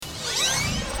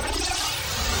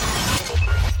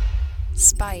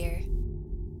inspire.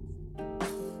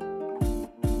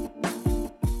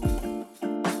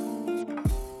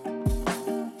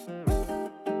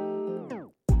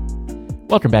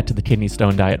 Welcome back to the Kidney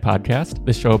Stone Diet Podcast,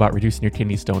 the show about reducing your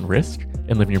kidney stone risk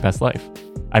and living your best life.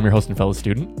 I'm your host and fellow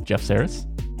student, Jeff Saris.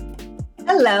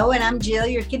 Hello, and I'm Jill,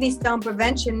 your kidney stone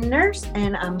prevention nurse,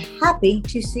 and I'm happy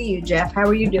to see you, Jeff. How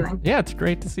are you doing? Yeah, it's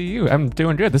great to see you. I'm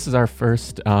doing good. This is our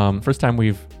first time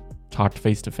we've talked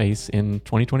face-to-face in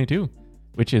 2022,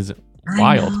 which is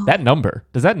wild. That number,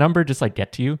 does that number just like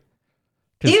get to you?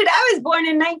 Dude, I was born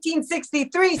in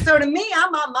 1963, so to me,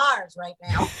 I'm on Mars right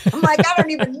now. I'm like, I don't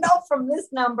even know from this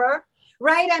number,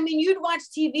 right? I mean, you'd watch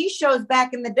TV shows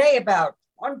back in the day about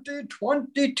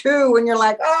 2022, and you're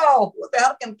like, oh, who the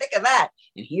hell can think of that?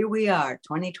 And here we are,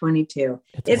 2022.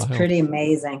 It's pretty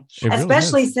amazing,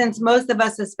 especially since most of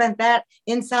us have spent that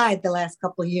inside the last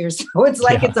couple of years. So it's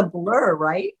like it's a blur,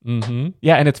 right? Mm-hmm.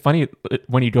 Yeah, and it's funny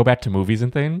when you go back to movies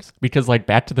and things, because like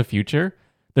Back to the Future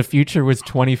was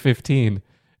 2015.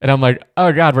 And I'm like,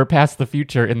 oh God, we're past the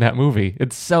future in that movie.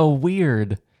 It's so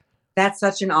weird. That's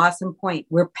such an awesome point.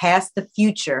 We're past the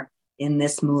future in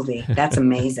this movie. That's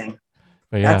amazing.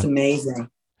 That's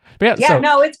amazing.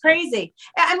 No, it's crazy.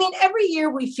 I mean, every year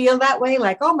we feel that way,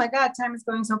 like, oh my God, time is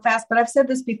going so fast. But I've said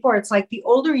this before. It's like the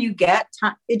older you get,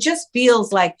 it just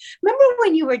feels like, remember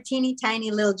when you were teeny tiny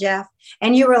little Jeff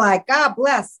and you were like, God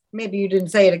bless. Maybe you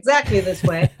didn't say it exactly this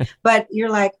way, but you're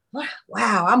like,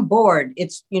 wow, I'm bored.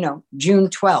 It's, June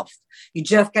 12th. You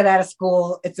just got out of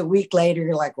school. It's a week later.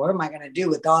 You're like, what am I going to do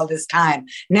with all this time?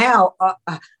 Now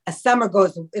a summer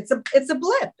goes, it's a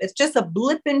blip. It's just a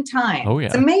blip in time. Oh, yeah.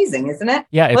 It's amazing, isn't it?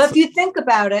 Yeah. Well, if you think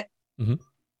about it, mm-hmm.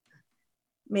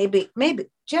 maybe,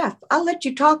 Jeff, I'll let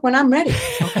you talk when I'm ready.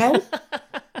 Okay.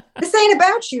 This ain't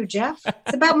about you, Jeff.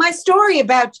 It's about my story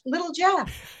about little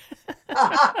Jeff.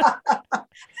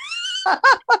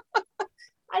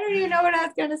 I don't even know what I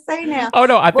was going to say now. Oh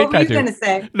no, I think I do. What were you going to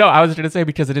say? No, I was going to say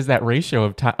because it is that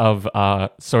ratio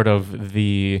of sort of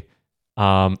the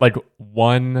like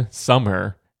one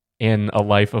summer in a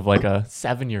life of like a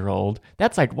 7-year-old.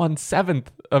 That's like 1/7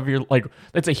 of your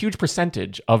that's a huge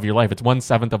percentage of your life. It's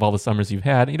 1/7 of all the summers you've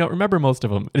had. You don't remember most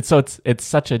of them. It's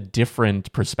such a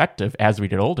different perspective as we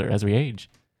get older, as we age.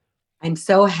 I'm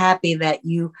so happy that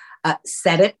you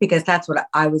said it because that's what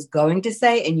I was going to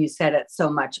say. And you said it so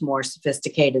much more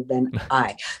sophisticated than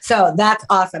I. So that's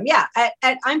awesome. Yeah.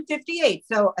 I'm 58.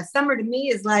 So a summer to me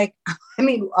is like,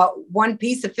 one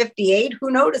piece of 58,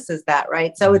 who notices that?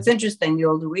 Right. So it's interesting. The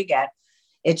older we get,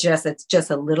 it's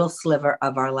just a little sliver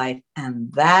of our life.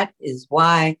 And that is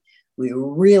why we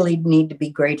really need to be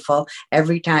grateful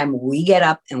every time we get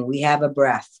up and we have a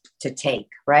breath to take,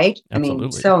 right? Absolutely. I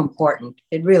mean, so important.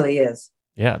 It really is.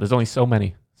 Yeah, there's only so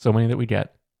many that we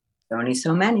get. Only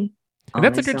so many. And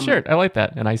that's a good shirt. I like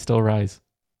that. And I Still Rise.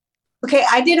 Okay,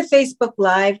 I did a Facebook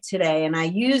Live today and I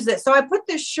used it. So I put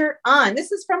this shirt on.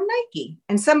 This is from Nike.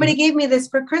 And somebody gave me this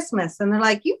for Christmas. And they're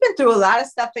like, you've been through a lot of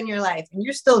stuff in your life and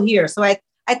you're still here. So I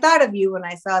thought of you when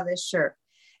I saw this shirt.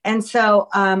 And so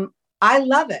I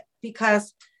love it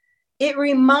because it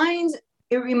reminds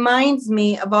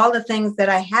me of all the things that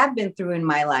I have been through in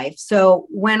my life. So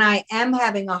when I am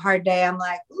having a hard day, I'm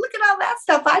like, look at all that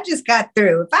stuff I just got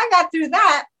through. If I got through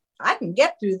that, I can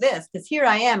get through this because here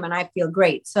I am and I feel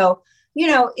great. So,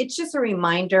 it's just a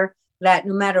reminder that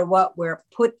no matter what we're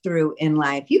put through in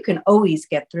life, you can always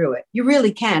get through it. You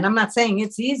really can. I'm not saying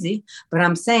it's easy, but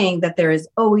I'm saying that there is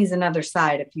always another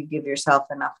side if you give yourself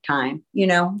enough time.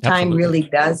 Time Absolutely. really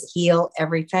does heal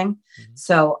everything. Mm-hmm.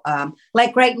 So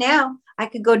like right now, I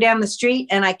could go down the street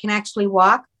and I can actually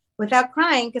walk without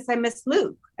crying because I miss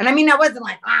Luke. And I wasn't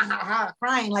like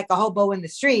crying like a hobo in the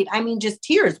street. Just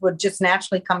tears would just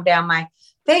naturally come down my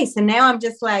face. And now I'm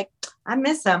just like, I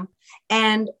miss him.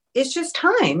 And it's just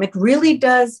time. It really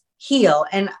does heal.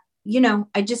 And,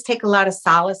 I just take a lot of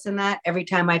solace in that. Every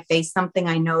time I face something,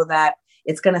 I know that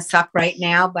it's going to suck right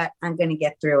now, but I'm going to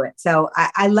get through it. So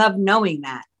I love knowing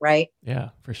that. Right. Yeah,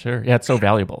 for sure. Yeah. It's so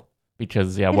valuable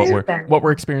because what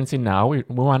we're experiencing now, we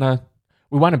want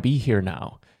to be here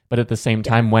now. But at the same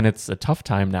time, when it's a tough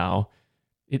time now,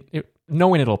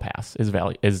 knowing it'll pass is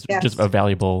just a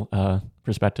valuable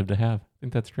perspective to have. I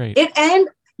think that's great.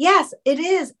 Yes, it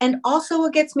is. And also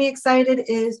what gets me excited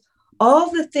is all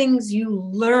the things you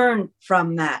learn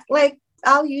from that. Like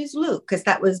I'll use Luke because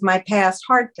that was my past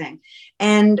hard thing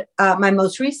and my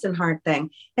most recent hard thing.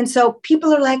 And so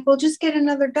people are like, well, just get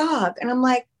another dog. And I'm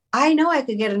like, I know I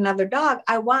could get another dog.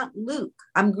 I want Luke.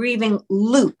 I'm grieving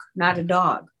Luke, not a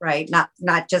dog, right?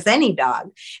 Not just any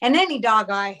dog. And any dog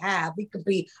I have, it could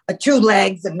be a 2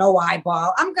 legs and no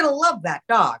eyeball. I'm gonna love that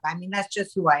dog. I mean, that's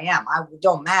just who I am. I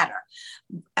don't matter.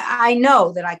 I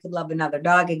know that I could love another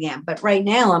dog again, but right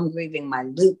now I'm grieving my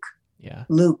Luke. Yeah.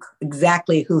 Luke,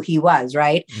 exactly who he was,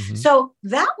 right? Mm-hmm. So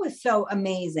that was so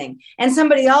amazing. And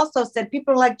somebody also said,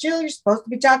 people are like, Jill, you're supposed to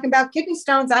be talking about kidney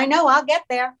stones. I know, I'll get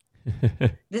there.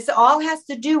 This all has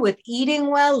to do with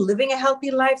eating well, living a healthy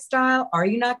lifestyle. Are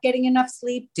you not getting enough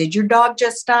sleep? Did your dog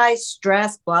just die?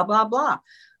 Stress, blah, blah, blah.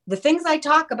 The things I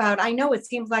talk about, I know it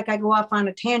seems like I go off on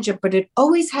a tangent, but it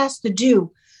always has to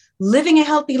do. Living a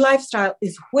healthy lifestyle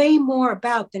is way more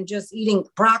about than just eating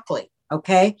broccoli.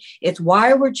 Okay. It's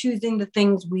why we're choosing the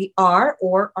things we are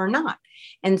or are not.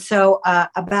 And so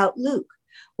about Luke,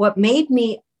 what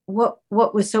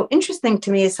was so interesting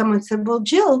to me is someone said, well,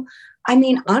 Jill, I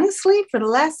mean, honestly, for the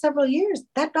last several years,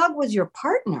 that dog was your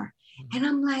partner. And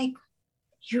I'm like,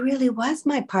 he really was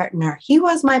my partner. He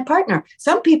was my partner.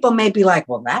 Some people may be like,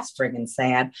 well, that's friggin'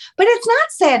 sad, but it's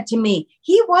not sad to me.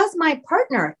 He was my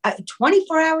partner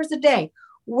 24 hours a day,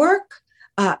 work,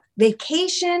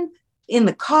 vacation, in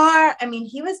the car. I mean,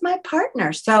 he was my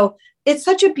partner. So it's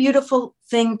such a beautiful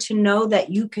thing to know that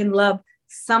you can love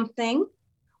something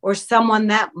or someone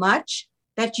that much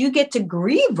that you get to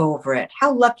grieve over it.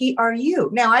 How lucky are you?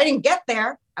 Now, I didn't get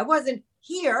there. I wasn't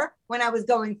here when I was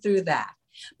going through that.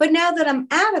 But now that I'm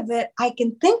out of it, I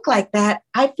can think like that.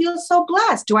 I feel so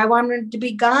blessed. Do I want him to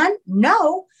be gone?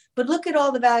 No. But look at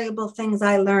all the valuable things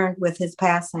I learned with his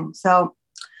passing. So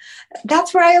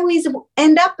that's where I always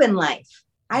end up in life.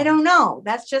 I don't know.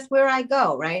 That's just where I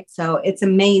go, right? So it's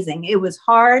amazing. It was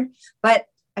hard, but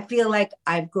I feel like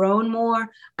I've grown more.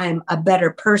 I'm a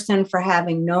better person for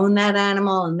having known that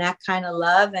animal and that kind of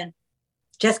love, and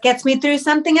just gets me through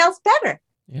something else better.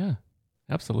 Yeah,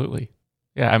 absolutely.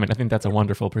 Yeah, I mean, I think that's a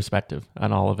wonderful perspective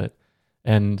on all of it.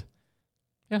 And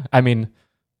yeah, I mean,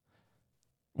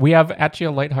 we have actually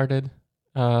a lighthearted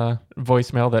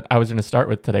voicemail that I was going to start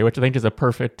with today, which I think is a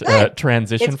perfect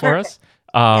transition for us.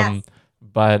 Yes.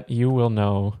 But you will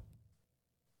know.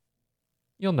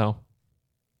 You'll know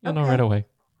right away.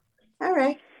 All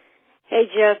right. Hey,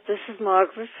 Jeff, this is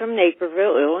Margaret from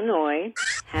Naperville, Illinois.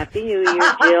 Happy New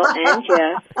Year, Jill and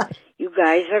Jeff. You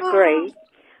guys are great.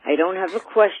 I don't have a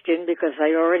question because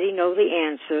I already know the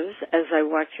answers as I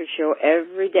watch your show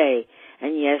every day.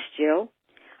 And yes, Jill,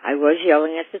 I was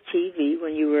yelling at the TV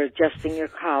when you were adjusting your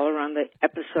collar on the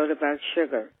episode about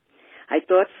sugar. I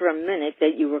thought for a minute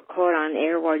that you were caught on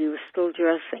air while you were still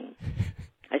dressing.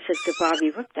 I said to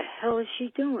Bobby, what the hell is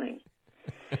she doing?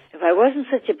 If I wasn't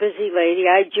such a busy lady,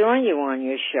 I'd join you on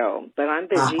your show. But I'm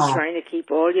busy trying to keep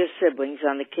all your siblings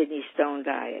on the kidney stone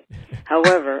diet.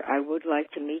 However, I would like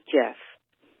to meet Jeff.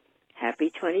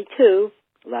 Happy 22.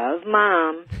 Love,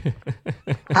 Mom.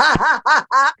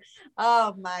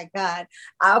 Oh, my God.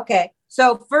 Okay.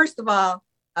 So first of all,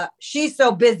 she's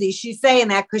so busy. She's saying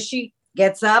that because she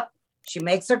gets up, she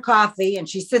makes her coffee, and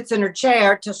she sits in her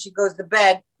chair till she goes to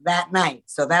bed that night.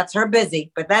 So that's her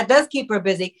busy. But that does keep her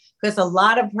busy because a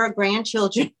lot of her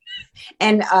grandchildren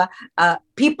and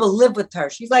people live with her.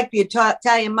 She's like the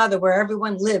Italian mother where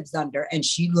everyone lives under, and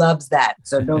she loves that.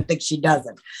 So don't think she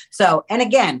doesn't. So, and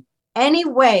again, any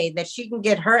way that she can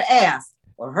get her ass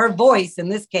or her voice in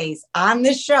this case on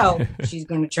this show, she's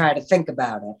going to try to think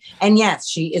about it. And yes,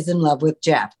 she is in love with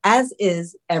Jeff, as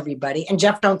is everybody. And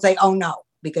Jeff, don't say, oh no,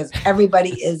 because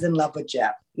everybody is in love with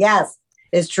Jeff. Yes,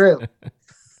 it's true.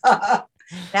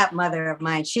 That mother of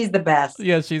mine, she's the best.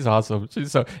 Yeah, she's awesome.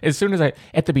 So as soon as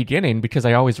at the beginning, because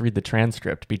I always read the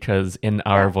transcript, because in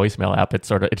our voicemail app, it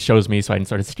shows me so I can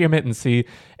sort of skim it and see.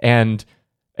 And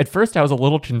at first I was a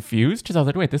little confused because I was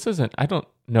like, wait, I don't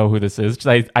know who this is.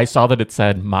 Because I saw that it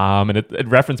said Mom and it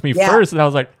referenced me first. And I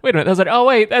was like, wait a minute. I was like, oh,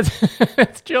 wait,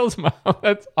 that's Jill's mom.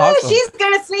 That's awesome. She's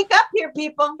going to sneak up here,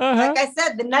 people. Like I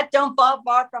said, the nut don't fall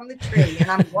far from the tree.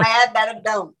 And I'm glad that it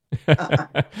don't.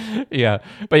 Yeah.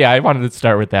 But yeah, I wanted to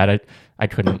start with that. I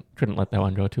couldn't let that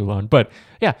one go too long. But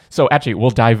yeah, so actually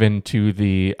we'll dive into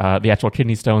the actual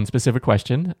kidney stone specific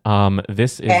question.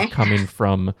 This is coming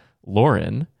from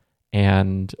Lauren.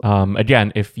 And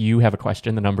again, if you have a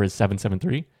question, the number is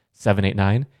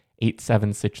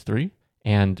 773-789-8763,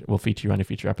 and we'll feature you on a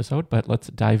future episode. But let's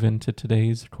dive into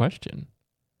today's question.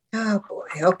 Oh, boy.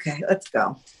 Okay, let's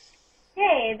go.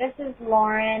 Hey, this is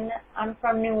Lauren. I'm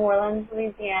from New Orleans,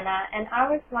 Louisiana, and I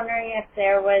was wondering if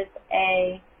there was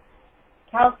a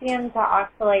calcium to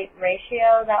oxalate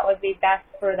ratio that would be best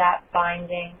for that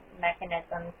binding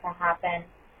mechanism to happen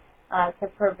to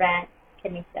prevent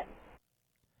kidney stones.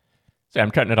 So I'm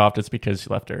cutting it off just because she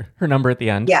left her number at the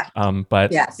end. Yeah.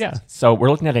 But Yes. yeah, so we're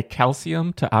looking at a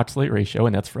calcium to oxalate ratio,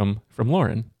 and that's from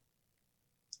Lauren.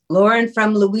 Lauren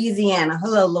from Louisiana.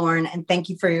 Hello, Lauren, and thank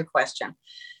you for your question.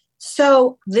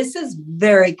 So this is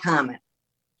very common.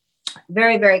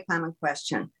 Very, very common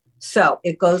question. So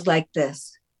it goes like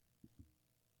this.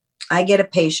 I get a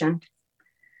patient.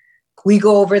 We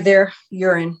go over their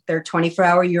urine, their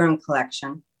 24-hour urine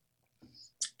collection.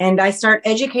 And I start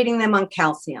educating them on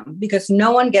calcium because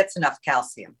no one gets enough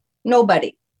calcium.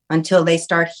 Nobody, until they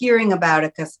start hearing about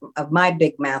it because of my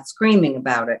big mouth screaming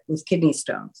about it with kidney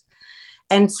stones.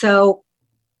 And so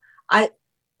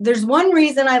there's one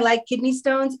reason I like kidney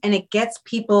stones, and it gets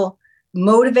people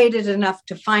motivated enough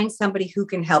to find somebody who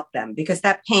can help them, because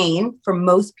that pain for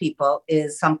most people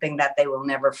is something that they will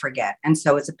never forget. And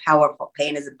so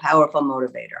pain is a powerful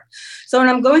motivator. So when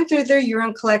I'm going through their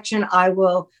urine collection,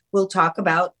 we'll talk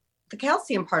about the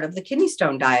calcium part of the kidney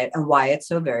stone diet and why it's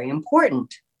so very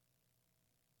important.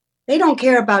 They don't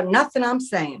care about nothing I'm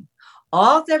saying.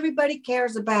 All everybody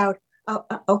cares about,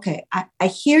 okay, I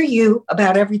hear you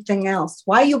about everything else.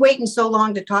 Why are you waiting so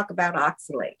long to talk about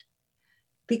oxalate?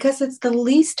 Because it's the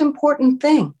least important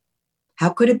thing. How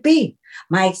could it be?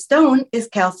 My stone is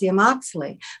calcium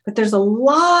oxalate, but there's a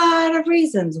lot of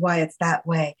reasons why it's that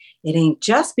way. It ain't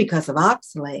just because of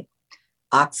oxalate.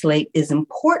 Oxalate is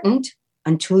important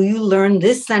until you learn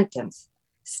this sentence.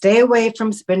 Stay away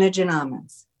from spinach and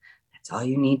almonds. That's all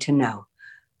you need to know.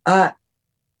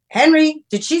 Henry,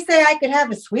 did she say I could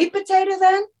have a sweet potato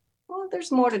then? Well,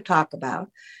 there's more to talk about.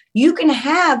 You can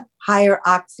have higher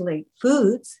oxalate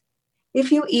foods if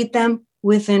you eat them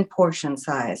within portion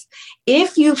size.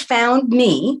 If you found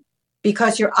me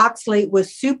because your oxalate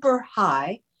was super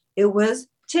high, it was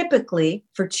typically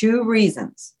for two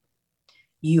reasons.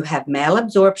 You have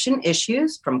malabsorption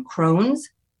issues from Crohn's,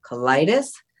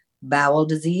 colitis, bowel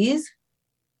disease,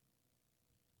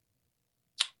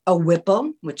 a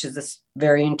Whipple, which is a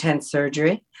very intense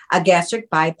surgery, a gastric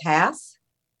bypass.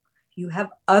 You have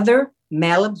other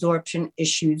malabsorption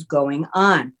issues going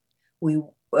on.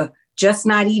 Just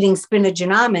not eating spinach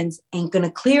and almonds ain't going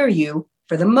to clear you,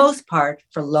 for the most part,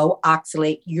 for low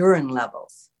oxalate urine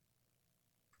levels.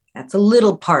 That's a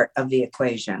little part of the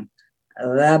equation.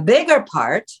 The bigger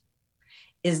part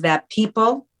is that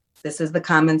people, this is the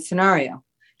common scenario.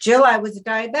 Jill, I was a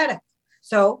diabetic.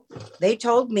 So they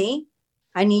told me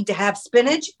I need to have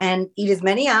spinach and eat as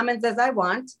many almonds as I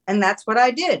want. And that's what I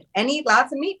did. And eat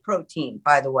lots of meat protein,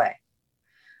 by the way.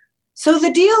 So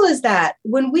the deal is that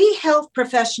when we health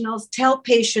professionals tell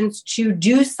patients to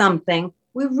do something,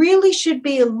 we really should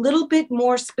be a little bit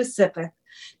more specific,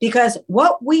 because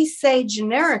what we say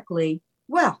generically,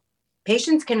 well,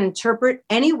 patients can interpret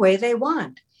any way they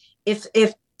want.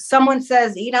 If someone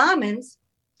says eat almonds,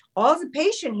 all the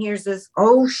patient hears is,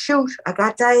 oh, shoot, I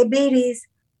got diabetes.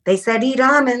 They said eat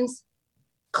almonds.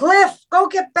 Cliff, go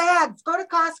get bags. Go to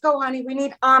Costco, honey. We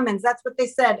need almonds. That's what they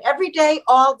said every day,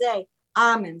 all day.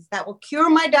 Almonds that will cure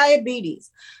my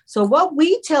diabetes. So what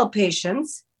we tell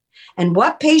patients and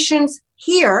what patients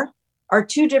hear are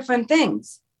two different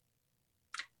things.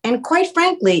 And quite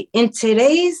frankly, in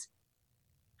today's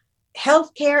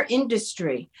healthcare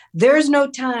industry, there's no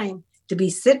time to be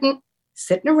sitting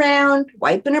around,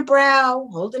 wiping a brow,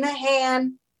 holding a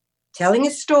hand, telling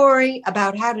a story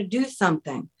about how to do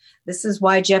something. This is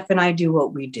why Jeff and I do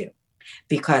what we do,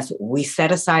 because we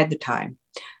set aside the time.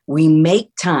 We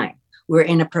make time. We're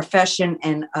in a profession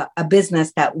and a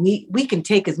business that we can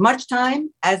take as much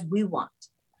time as we want.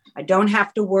 I don't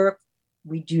have to work.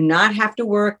 We do not have to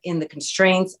work in the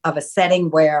constraints of a setting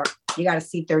where you got to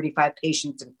see 35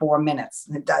 patients in 4 minutes.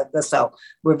 So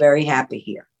we're very happy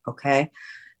here. Okay.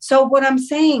 So what I'm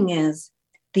saying is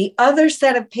the other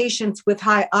set of patients with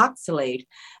high oxalate,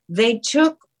 they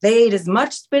ate as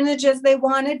much spinach as they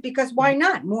wanted, because why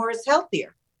not? More is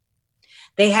healthier.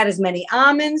 They had as many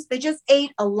almonds. They just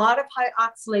ate a lot of high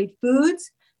oxalate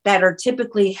foods that are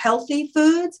typically healthy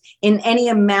foods in any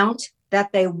amount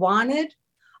that they wanted,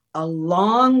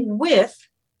 along with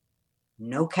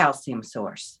no calcium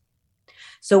source.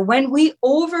 So when we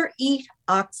overeat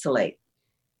oxalate,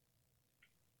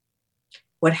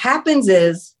 what happens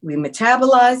is we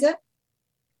metabolize it.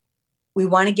 We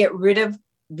want to get rid of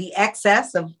the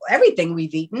excess of everything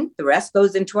we've eaten. The rest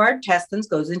goes into our intestines,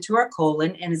 goes into our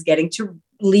colon, and is getting to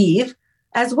leave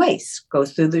as waste,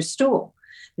 goes through the stool.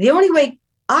 The only way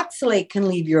oxalate can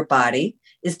leave your body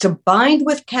is to bind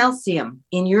with calcium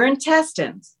in your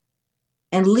intestines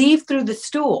and leave through the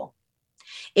stool.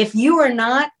 If you are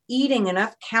not eating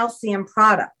enough calcium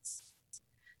products,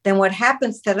 then what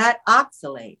happens to that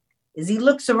oxalate is he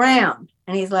looks around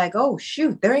and he's like, oh,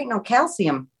 shoot, there ain't no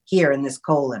calcium here in this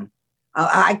colon.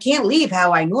 I can't leave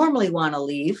how I normally want to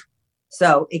leave.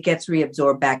 So it gets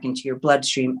reabsorbed back into your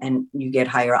bloodstream and you get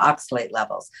higher oxalate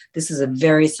levels. This is a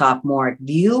very sophomoric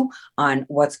view on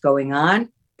what's going on,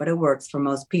 but it works for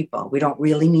most people. We don't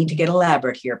really need to get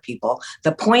elaborate here, people.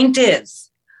 The point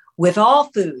is, with all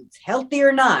foods, healthy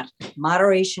or not,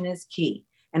 moderation is key.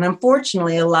 And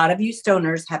unfortunately, a lot of you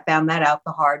stoners have found that out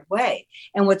the hard way.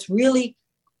 And what's really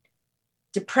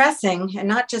depressing, and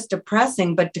not just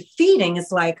depressing, but defeating,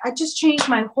 is like, I just changed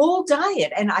my whole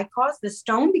diet and I caused the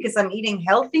stone because I'm eating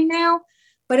healthy now.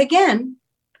 But again,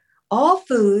 all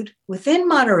food within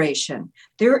moderation.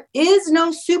 There is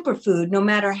no superfood, no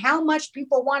matter how much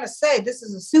people want to say this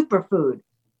is a superfood.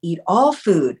 Eat all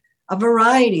food, a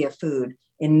variety of food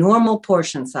in normal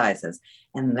portion sizes.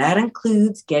 And that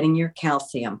includes getting your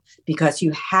calcium, because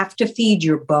you have to feed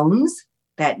your bones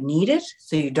that need it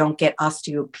so you don't get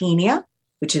osteopenia,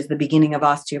 which is the beginning of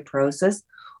osteoporosis,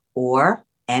 or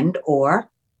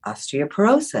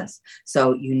osteoporosis.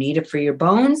 So you need it for your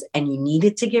bones and you need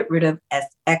it to get rid of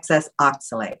excess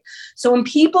oxalate. So when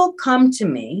people come to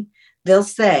me, they'll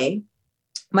say,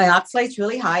 my oxalate's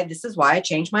really high. This is why I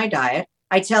changed my diet.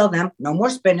 I tell them, no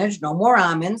more spinach, no more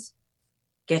almonds.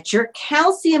 Get your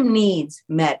calcium needs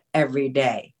met every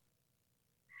day.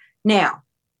 Now,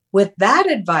 with that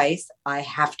advice, I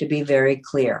have to be very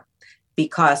clear,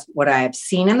 because what I have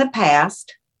seen in the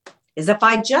past is if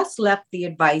I just left the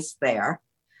advice there,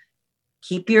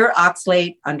 keep your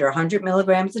oxalate under 100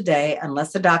 milligrams a day,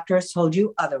 unless the doctor has told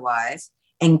you otherwise,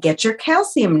 and get your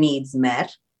calcium needs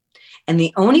met. And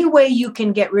the only way you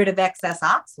can get rid of excess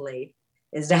oxalate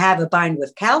is to have it bind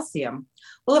with calcium.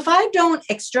 Well, if I don't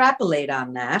extrapolate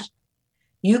on that,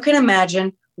 you can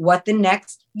imagine what the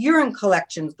next urine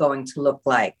collection is going to look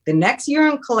like. The next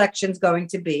urine collection is going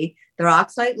to be their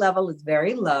oxalate level is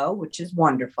very low, which is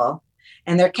wonderful,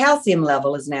 and their calcium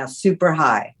level is now super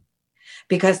high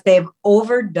because they've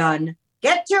overdone.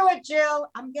 Get to it, Jill.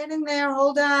 I'm getting there.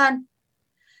 Hold on.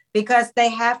 Because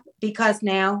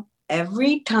now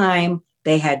every time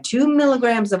they had 2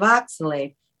 milligrams of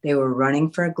oxalate, they were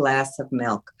running for a glass of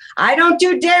milk. I don't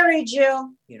do dairy, Jill.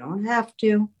 You don't have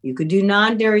to. You could do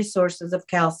non-dairy sources of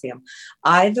calcium.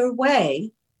 Either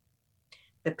way,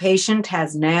 the patient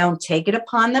has now taken it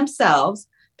upon themselves,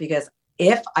 because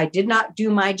if I did not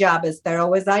do my job as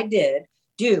thorough as I do,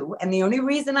 and the only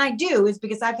reason I do is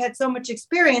because I've had so much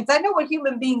experience, I know what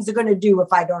human beings are going to do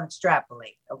if I don't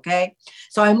extrapolate, okay?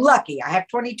 So I'm lucky. I have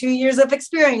 22 years of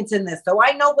experience in this, so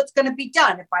I know what's going to be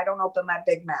done if I don't open my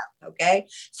big mouth, okay?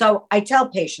 So I tell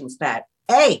patients that,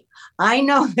 hey, I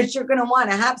know that you're going to want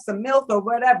to have some milk or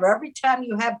whatever every time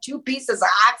you have 2 pieces of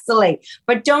oxalate,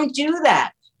 but don't do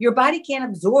that. Your body can't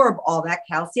absorb all that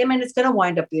calcium and it's going to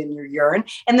wind up in your urine.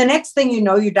 And the next thing you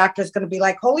know, your doctor's going to be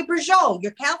like, holy Peugeot,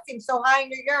 your calcium's so high in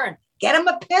your urine. Get him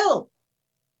a pill.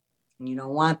 And you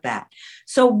don't want that.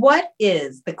 So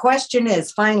the question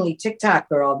is, finally, TikTok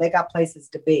girl, they got places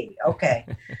to be. Okay.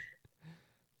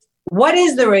 What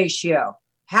is the ratio?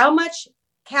 How much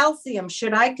calcium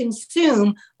should I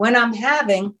consume when I'm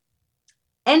having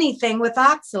anything with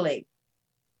oxalate?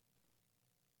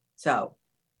 So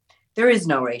there is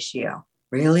no ratio.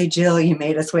 Really, Jill, you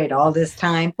made us wait all this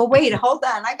time. But wait, hold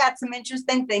on. I got some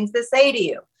interesting things to say to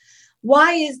you.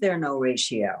 Why is there no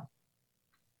ratio?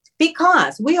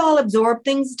 Because we all absorb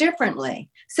things differently.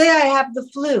 Say I have the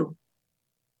flu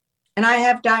and I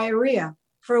have diarrhea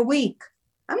for a week.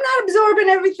 I'm not absorbing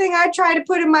everything I try to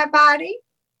put in my body.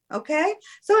 Okay?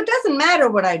 So it doesn't matter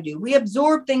what I do. We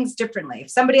absorb things differently. If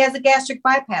somebody has a gastric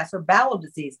bypass or bowel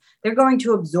disease, they're going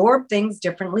to absorb things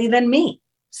differently than me.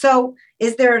 So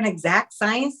is there an exact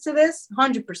science to this?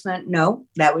 100% no.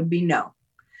 That would be no.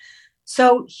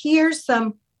 So here's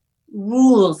some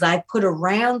rules I put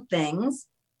around things.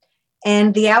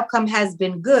 And the outcome has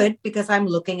been good because I'm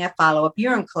looking at follow-up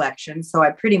urine collection. So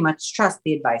I pretty much trust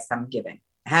the advice I'm giving.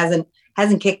 It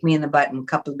hasn't kicked me in the butt in a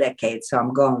couple of decades. So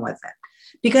I'm going with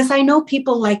it. Because I know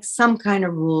people like some kind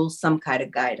of rules, some kind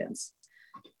of guidance.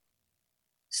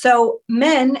 So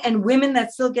men and women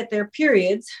that still get their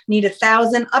periods need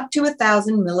 1,000 up to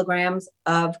 1,000 milligrams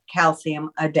of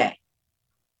calcium a day.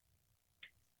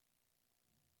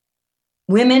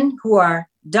 Women who are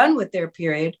done with their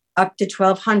period, up to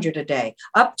 1,200 a day.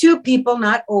 Up to, people,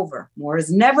 not over. More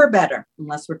is never better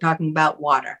unless we're talking about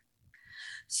water.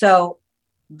 So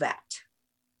that.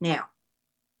 Now,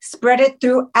 spread it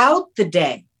throughout the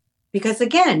day. Because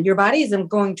again, your body isn't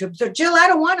going to absorb. Jill, I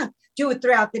don't want to do it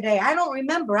throughout the day. I don't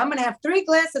remember. I'm going to have 3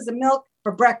 glasses of milk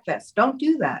for breakfast. Don't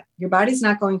do that. Your body's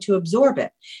not going to absorb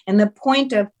it. And the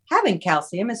point of having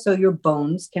calcium is so your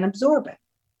bones can absorb it.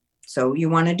 So you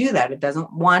want to do that. It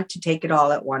doesn't want to take it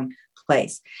all at one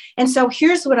place. And so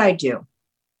here's what I do.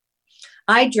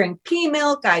 I drink pea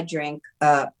milk. I drink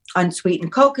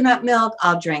unsweetened coconut milk.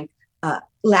 I'll drink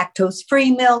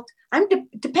lactose-free milk.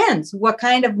 Depends what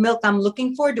kind of milk I'm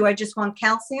looking for. Do I just want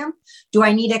calcium? Do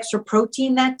I need extra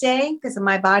protein that day because of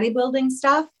my bodybuilding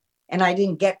stuff? And I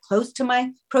didn't get close to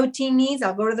my protein needs,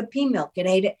 I'll go to the pea milk.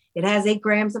 It has 8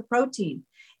 grams of protein.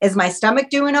 Is my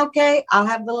stomach doing okay? I'll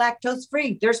have the lactose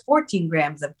free. There's 14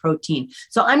 grams of protein.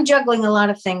 So I'm juggling a lot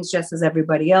of things just as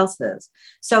everybody else is.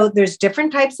 So there's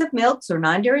different types of milks or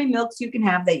non-dairy milks you can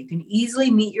have that you can easily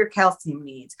meet your calcium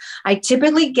needs. I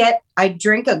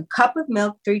drink a cup of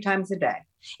milk 3 times a day.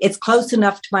 It's close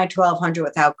enough to my 1200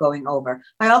 without going over.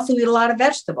 I also eat a lot of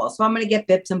vegetables. So I'm going to get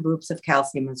bits and boops of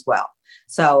calcium as well.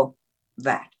 So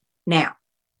that. Now,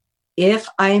 if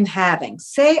I am having,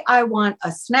 say I want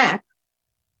a snack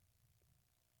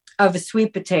of a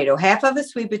sweet potato, half of a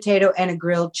sweet potato and a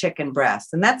grilled chicken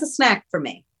breast. And that's a snack for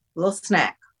me, a little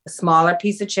snack, a smaller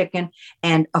piece of chicken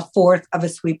and a fourth of a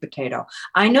sweet potato.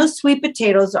 I know sweet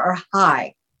potatoes are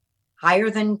higher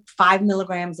than 5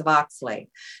 milligrams of oxalate.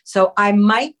 So I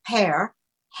might pair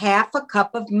half a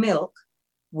cup of milk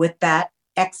with that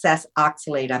excess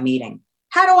oxalate I'm eating.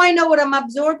 How do I know what I'm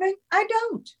absorbing? I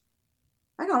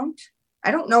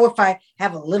don't know if I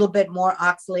have a little bit more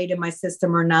oxalate in my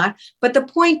system or not. But the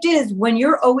point is, when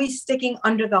you're always sticking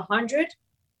under the 100,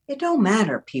 it don't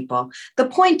matter, people. The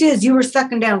point is you were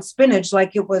sucking down spinach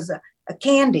like it was a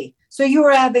candy. So you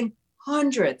were having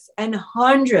hundreds and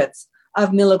hundreds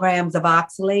of milligrams of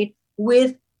oxalate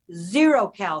with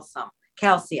 0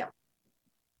 calcium.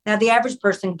 Now, the average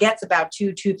person gets about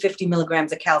 250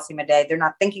 milligrams of calcium a day. They're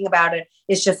not thinking about it.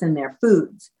 It's just in their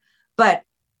foods. But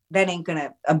that ain't going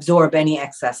to absorb any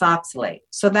excess oxalate.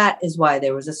 So that is why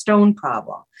there was a stone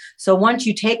problem. So once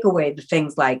you take away the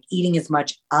things like eating as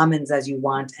much almonds as you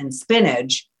want and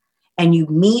spinach, and you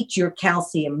meet your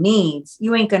calcium needs,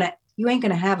 you ain't gonna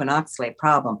have an oxalate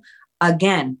problem.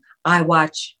 Again, I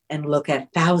watch and look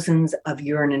at thousands of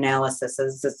urine analyses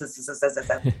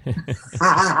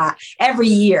every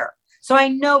year. So I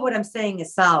know what I'm saying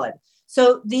is solid.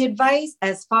 So the advice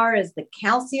as far as the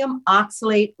calcium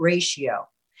oxalate ratio,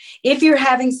 if you're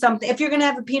having something, if you're going to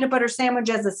have a peanut butter sandwich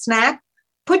as a snack,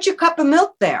 put your cup of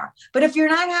milk there. But if you're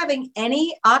not having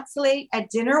any oxalate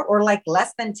at dinner or like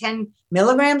less than 10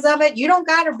 milligrams of it, you don't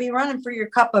got to be running for your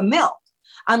cup of milk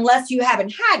unless you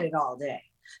haven't had it all day.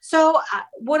 So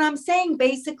what I'm saying,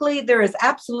 basically, there is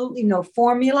absolutely no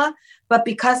formula, but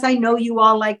because I know you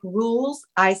all like rules,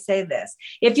 I say this.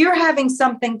 If you're having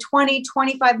something 20,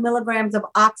 25 milligrams of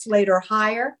oxalate or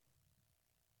higher,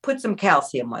 put some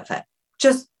calcium with it.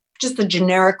 Just a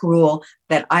generic rule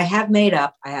that I have made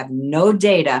up. I have no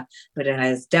data, but it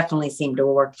has definitely seemed to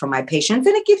work for my patients.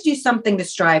 And it gives you something to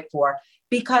strive for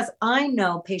because I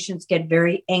know patients get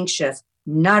very anxious,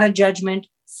 not a judgment,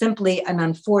 simply an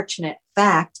unfortunate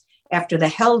fact. After the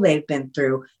hell they've been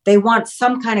through, they want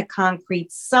some kind of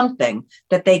concrete something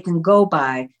that they can go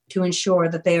by to ensure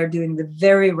that they are doing the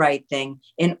very right thing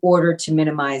in order to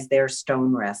minimize their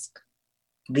stone risk.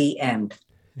 The end.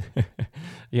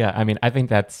 Yeah, I mean, I think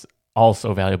that's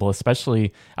also valuable,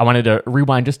 especially I wanted to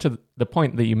rewind just to the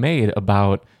point that you made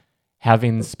about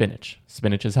having spinach.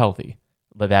 Spinach is healthy.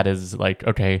 But that is like,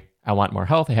 okay, I want more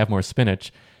health, I have more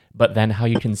spinach. But then how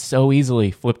you can so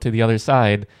easily flip to the other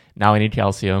side. Now I need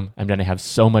calcium. I'm going to have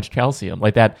so much calcium.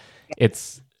 Like that,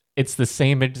 it's the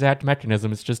same exact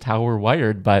mechanism. It's just how we're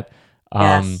wired. But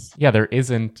Yes. yeah,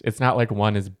 it's not like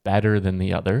one is better than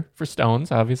the other. For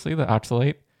stones, obviously, the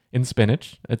oxalate in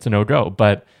spinach, it's a no-go.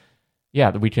 But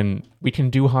yeah, we can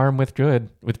do harm with good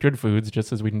foods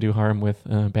just as we can do harm with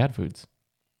bad foods.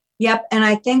 Yep. And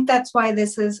I think that's why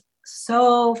this is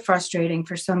so frustrating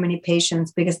for so many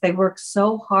patients because they work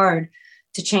so hard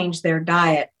to change their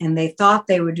diet and they thought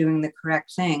they were doing the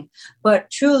correct thing. But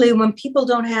truly, when people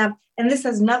don't have, and this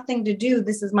has nothing to do,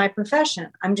 this is my profession.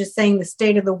 I'm just saying the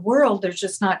state of the world, there's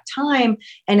just not time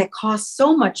and it costs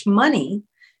so much money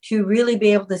to really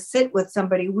be able to sit with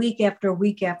somebody week after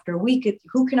week after week.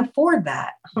 Who can afford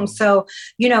that? So,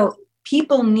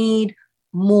 people need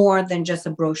more than just a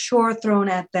brochure thrown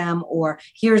at them, or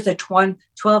here's a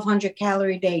 1,200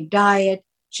 calorie day diet,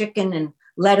 chicken and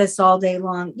lettuce all day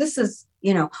long. This is,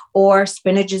 or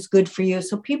spinach is good for you.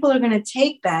 So people are going to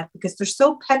take that because they're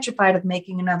so petrified of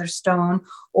making another stone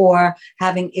or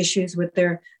having issues with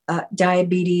their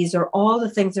diabetes or all the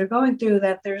things they're going through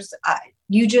that there's,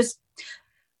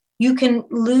 you can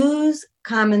lose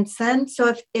common sense.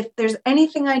 So if there's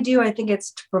anything I do, I think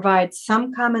it's to provide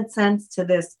some common sense to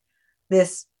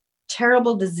this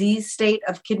terrible disease state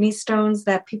of kidney stones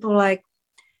that people are like,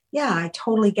 yeah, I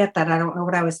totally get that. I don't know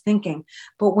what I was thinking.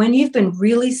 But when you've been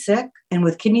really sick, and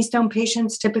with kidney stone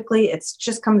patients, typically it's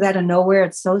just comes out of nowhere.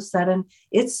 It's so sudden.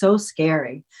 It's so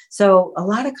scary. So a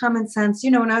lot of common sense,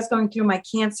 when I was going through my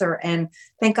cancer, and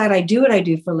thank God I do what I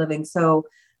do for a living. So,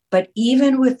 but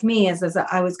even with me, as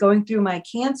I was going through my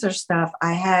cancer stuff,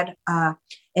 I had an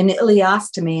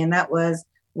ileostomy, and that was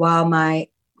while my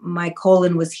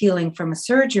colon was healing from a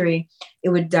surgery. It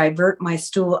would divert my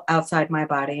stool outside my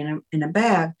body in a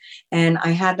bag. And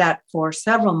I had that for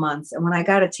several months. And when I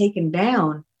got it taken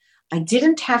down, I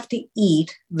didn't have to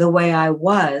eat the way I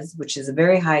was, which is a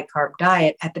very high carb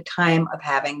diet, at the time of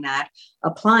having that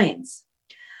appliance.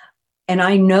 And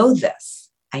I know this.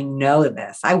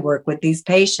 I work with these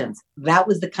patients. That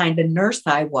was the kind of nurse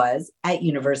I was at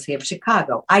University of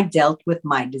Chicago. I dealt with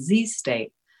my disease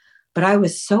state. But I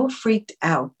was so freaked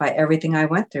out by everything I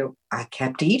went through. I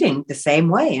kept eating the same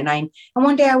way. And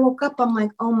one day I woke up, I'm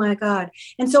like, oh my God.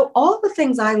 And so all the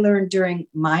things I learned during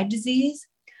my disease,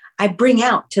 I bring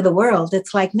out to the world.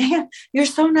 It's like, man, you're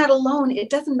so not alone. It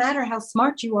doesn't matter how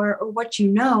smart you are or what you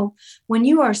know. When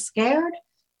you are scared,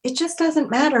 it just doesn't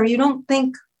matter. You don't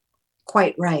think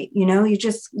quite right. You're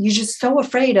just so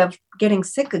afraid of getting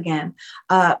sick again,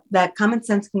 that common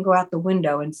sense can go out the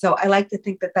window. And so I like to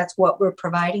think that that's what we're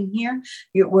providing here.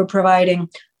 We're providing,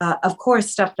 of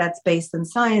course, stuff that's based in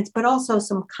science, but also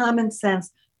some common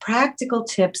sense, practical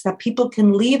tips that people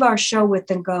can leave our show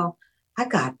with and go, I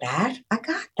got that.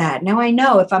 Now I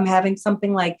know if I'm having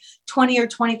something like 20 or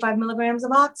 25 milligrams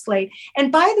of oxalate. And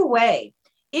by the way,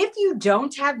 if you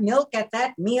don't have milk at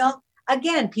that meal,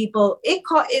 again, people,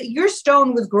 your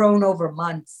stone was grown over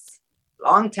months,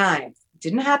 long time. It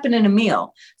didn't happen in a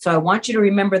meal. So I want you to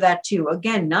remember that too.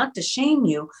 Again, not to shame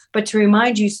you, but to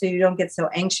remind you so you don't get so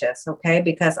anxious, okay?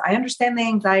 Because I understand the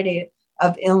anxiety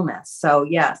of illness. So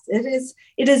yes, it is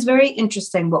very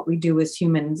interesting what we do as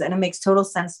humans, and it makes total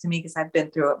sense to me because I've been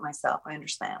through it myself. I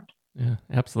understand. Yeah,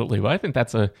 absolutely. Well, I think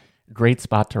that's a great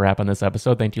spot to wrap on this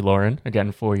episode. Thank you, Lauren,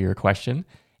 again for your question.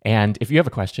 And if you have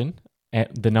a question,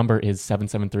 the number is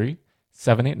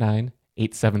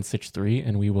 773-789-8763,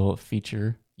 and we will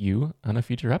feature you on a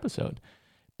future episode.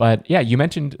 But yeah, you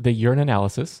mentioned the urine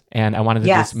analysis, and I wanted to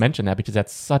just mention that because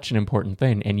that's such an important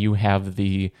thing. And you have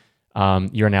the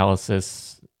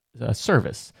urinalysis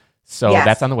service. So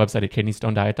that's on the website at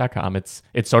kidneystonediet.com. It's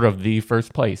sort of the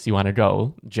first place you want to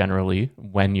go generally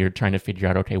when you're trying to figure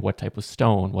out, okay, what type of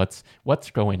stone, what's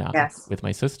going on with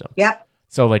my system. Yep.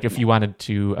 So like if you wanted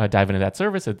to dive into that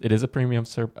service, it is a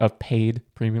paid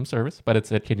premium service, but it's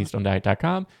at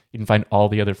kidneystonediet.com. You can find all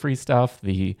the other free stuff,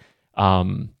 the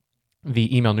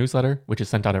email newsletter, which is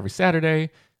sent out every Saturday,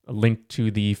 a link to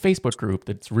the Facebook group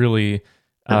that's really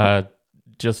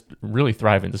just really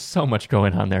thriving. There's so much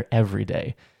going on there every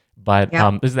day. But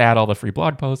there's that, all the free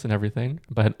blog posts and everything.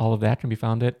 But all of that can be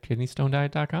found at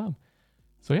kidneystonediet.com.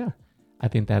 So yeah. I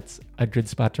think that's a good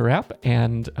spot to wrap.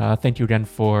 And thank you again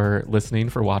for listening,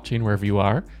 for watching, wherever you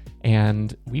are.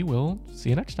 And we will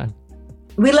see you next time.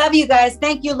 We love you guys.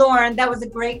 Thank you, Lauren. That was a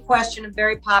great question, a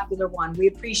very popular one. We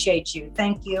appreciate you.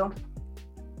 Thank you.